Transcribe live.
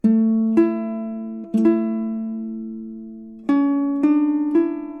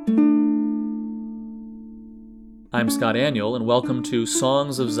I'm Scott Aniol, and welcome to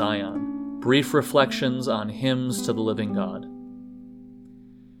Songs of Zion, brief reflections on hymns to the living God.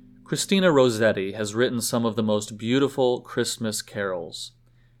 Christina Rossetti has written some of the most beautiful Christmas carols,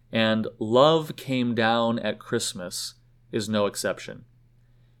 and Love Came Down at Christmas is no exception.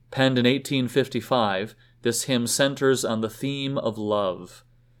 Penned in 1855, this hymn centers on the theme of love.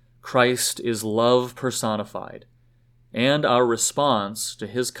 Christ is love personified, and our response to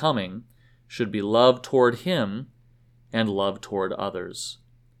his coming should be love toward him and love toward others.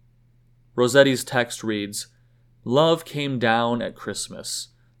 Rossetti's text reads, "Love came down at Christmas,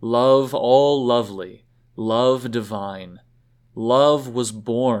 love all lovely, love divine. Love was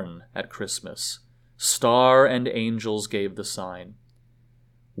born at Christmas, star and angels gave the sign.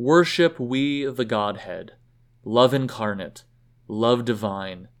 Worship we the Godhead, love incarnate, love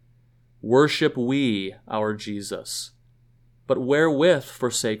divine. Worship we our Jesus, but wherewith for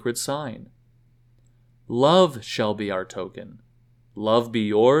sacred sign? Love shall be our token. Love be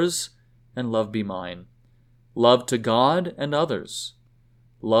yours, and love be mine. Love to God and others.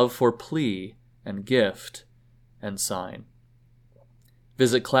 Love for plea and gift and sign."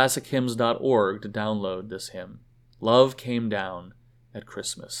 Visit classichymns.org to download this hymn. Love Came Down at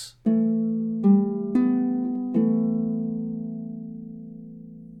Christmas.